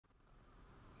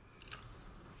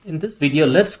In this video,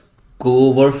 let's go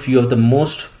over a few of the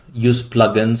most used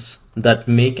plugins that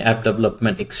make app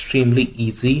development extremely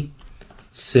easy,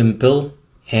 simple,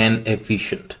 and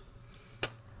efficient.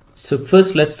 So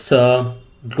first, let's go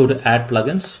to Add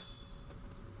Plugins,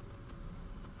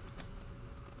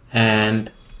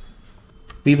 and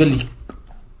we will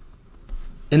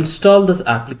install this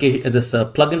application, this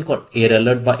plugin called Air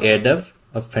Alert by AirDev,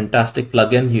 a fantastic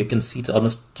plugin. You can see it's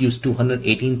almost used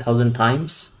 218,000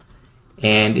 times.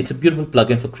 And it's a beautiful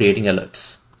plugin for creating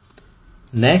alerts.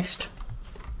 Next,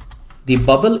 the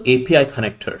Bubble API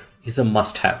connector is a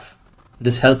must-have.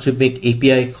 This helps you make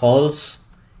API calls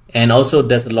and also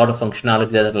does a lot of functionality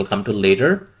that I'll come to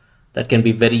later that can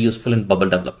be very useful in Bubble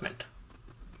development.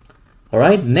 All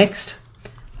right, next,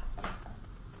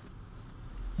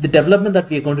 the development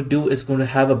that we are going to do is going to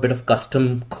have a bit of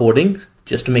custom coding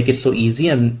just to make it so easy,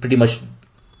 and pretty much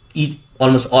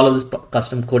almost all of this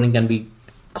custom coding can be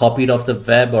copied off the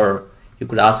web, or you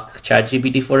could ask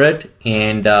ChatGPT for it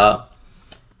and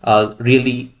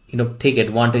really take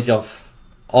advantage of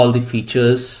all the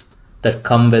features that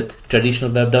come with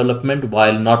traditional web development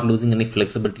while not losing any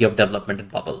flexibility of development in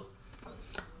Bubble.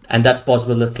 And that's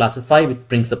possible with Classify, which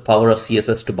brings the power of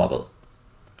CSS to Bubble.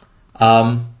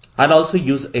 I'll also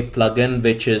use a plugin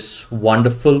which is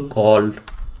wonderful called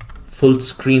Full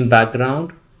Screen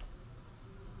Background.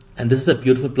 And this is a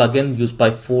beautiful plugin used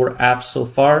by 4 apps so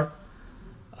far.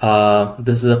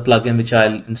 This is a plugin which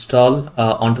I'll install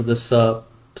onto this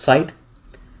site.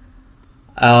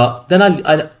 Then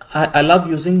I love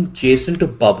using JSON to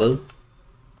Bubble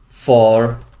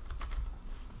for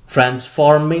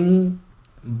transforming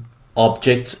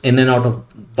objects in and out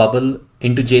of Bubble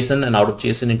into JSON and out of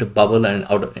JSON into Bubble and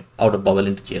out of Bubble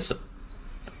into JSON.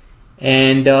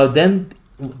 And then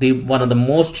one of the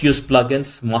most used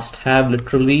plugins, must have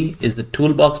literally, is the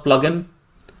Toolbox plugin.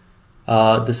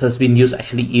 This has been used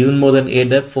actually even more than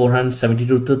AirDev,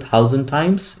 472,000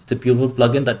 times. It's a beautiful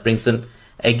plugin that brings in,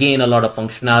 again, a lot of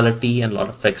functionality and a lot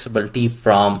of flexibility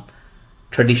from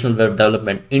traditional web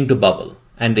development into Bubble.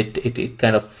 And it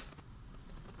kind of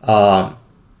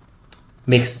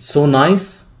makes it so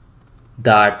nice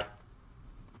that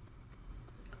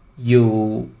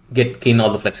you gain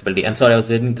all the flexibility. And sorry, I was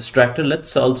getting distracted.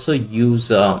 Let's also use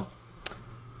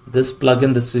this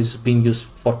plugin. This is being used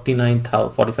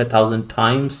 45,000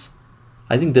 times.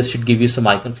 I think this should give you some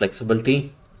icon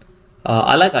flexibility.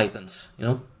 I like icons,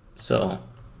 so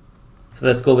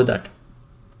let's go with that.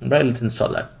 Right, let's install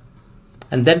that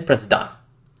and then press done.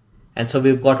 And so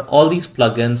we've got all these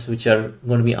plugins which are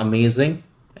going to be amazing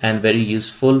and very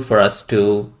useful for us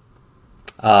to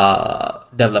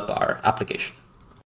develop our application.